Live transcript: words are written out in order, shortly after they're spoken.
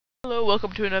Hello,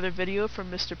 welcome to another video from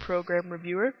Mr. Program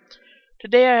Reviewer.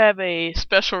 Today I have a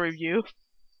special review.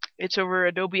 It's over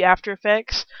Adobe After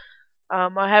Effects. I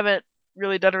haven't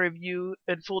really done a review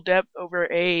in full depth over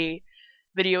a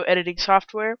video editing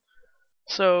software,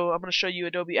 so I'm going to show you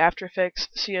Adobe After Effects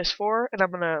CS4, and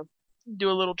I'm going to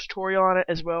do a little tutorial on it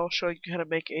as well, showing you how to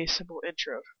make a simple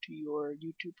intro to your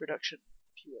YouTube production,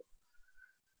 if you will.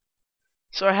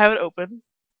 So I have it open.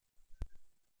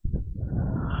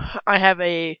 I have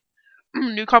a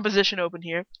new composition open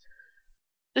here.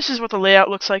 This is what the layout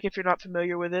looks like if you're not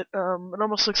familiar with it. It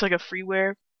almost looks like a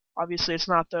freeware. Obviously it's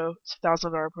not though. It's a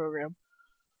 $1,000 program.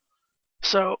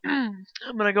 So I'm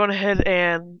going to go ahead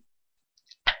and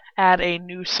add a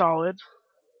new solid.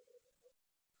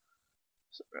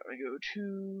 So I'm going to go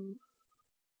to...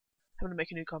 I'm going to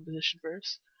make a new composition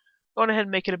first. Go ahead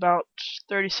and make it about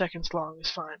 30 seconds long is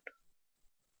fine.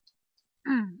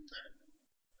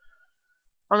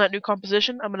 On that new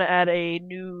composition, I'm going to add a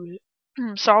new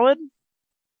solid.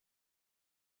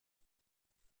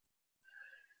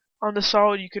 On the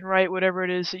solid, you can write whatever it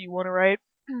is that you want to write.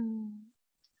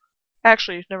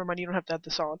 Actually, never mind, you don't have to add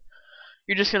the solid.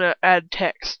 You're just going to add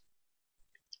text.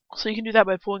 So you can do that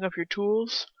by pulling up your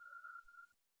tools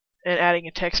and adding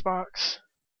a text box.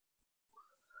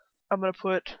 I'm going to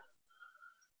put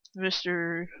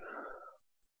Mr.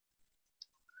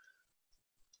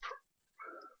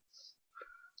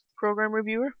 Program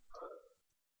Reviewer.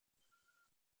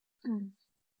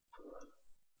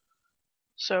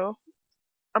 So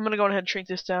I'm going to go ahead and shrink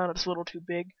this down. It's a little too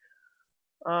big.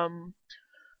 I'm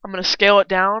going to scale it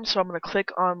down, so I'm going to click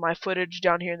on my footage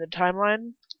down here in the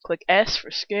timeline. Click S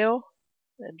for scale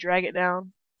and drag it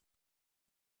down.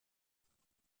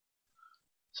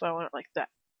 So I want it like that.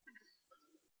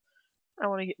 I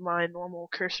want to get my normal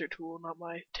cursor tool, not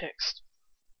my text.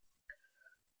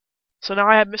 So now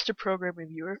I have Mr. Program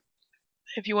Reviewer.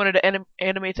 If you wanted to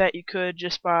animate that, you could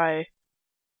just by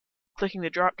clicking the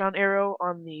drop down arrow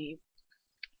on the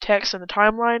text in the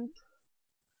timeline.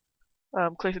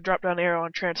 Click the drop down arrow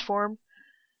on transform,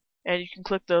 and you can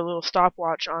click the little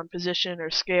stopwatch on position or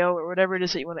scale or whatever it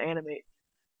is that you want to animate.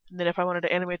 And then if I wanted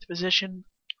to animate the position,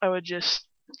 I would just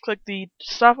click the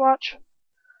stopwatch,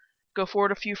 go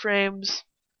forward a few frames,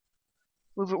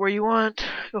 move it where you want,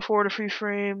 go forward a few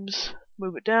frames,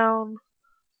 move it down,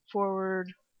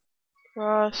 forward,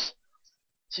 across,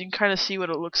 so you can kind of see what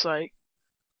it looks like.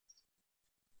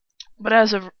 But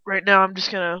as of right now, I'm just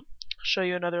going to show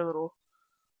you another little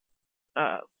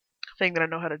thing that I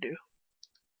know how to do.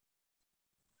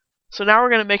 So now we're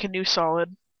going to make a new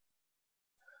solid. I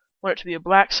want it to be a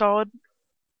black solid.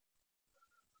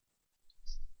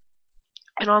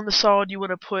 And on the solid you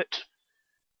want to put,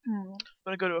 I'm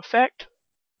going to go to Effect,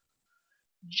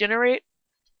 Generate,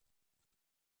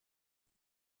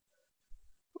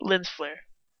 Lens Flare.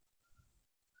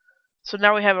 So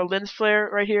now we have a lens flare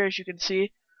right here, as you can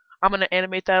see. I'm going to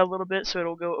animate that a little bit so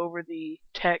it'll go over the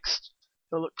text.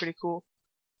 It'll look pretty cool.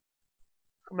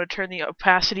 I'm going to turn the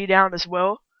opacity down as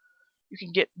well. You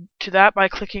can get to that by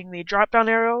clicking the drop down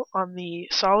arrow on the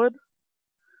solid,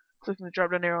 clicking the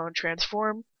drop down arrow on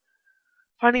transform,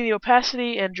 finding the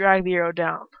opacity and drag the arrow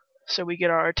down so we get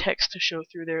our text to show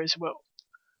through there as well.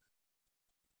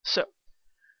 So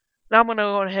now I'm going to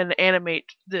go ahead and animate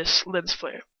this lens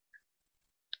flare.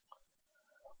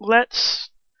 Let's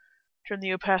turn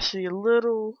the opacity a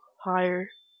little higher,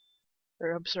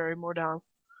 or I'm sorry, more down.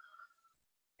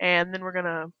 And then we're going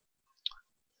to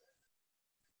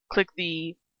click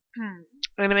the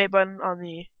animate button on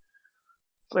the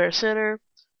flare center,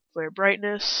 flare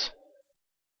brightness,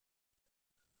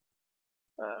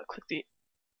 click the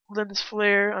lens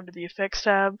flare under the effects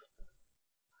tab,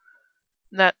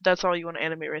 and that's all you want to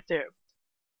animate right there.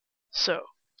 So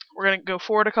we're going to go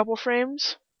forward a couple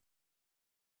frames,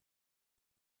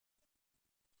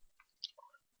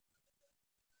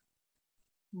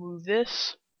 move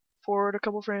this forward a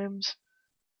couple frames,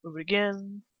 move it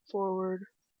again, forward,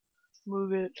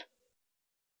 move it,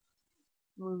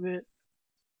 move it,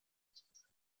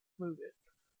 move it.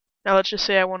 Now let's just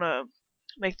say I want to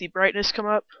make the brightness come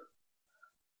up.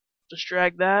 Just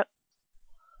drag that.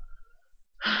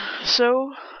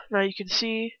 So now you can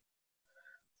see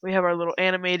we have our little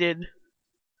animated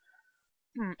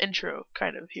intro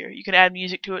kind of here. You can add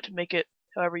music to it to make it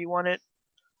however you want it,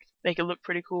 make it look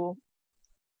pretty cool.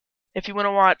 If you want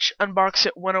to watch Unbox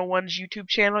It 101's YouTube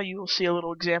channel, you will see a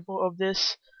little example of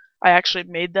this. I actually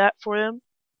made that for them.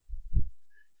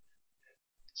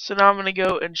 So now I'm going to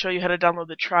go and show you how to download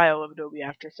the trial of Adobe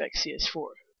After Effects CS4.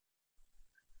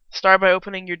 Start by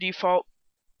opening your default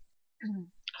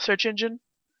search engine.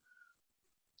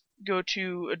 Go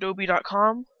to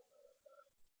adobe.com.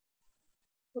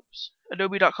 Oops.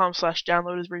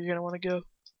 Adobe.com/download is where you're going to want to go.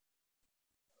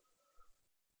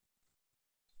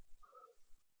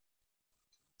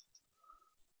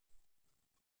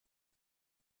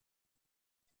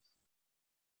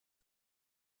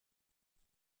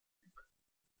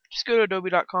 Just go to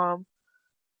adobe.com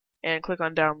and click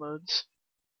on downloads,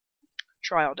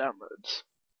 trial downloads.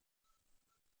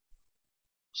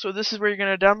 So this is where you're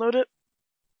going to download it.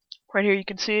 Right here you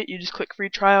can see it. You just click free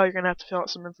trial. You're going to have to fill out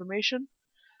some information.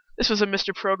 This was a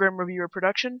Mr. Program Reviewer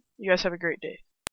production. You guys have a great day.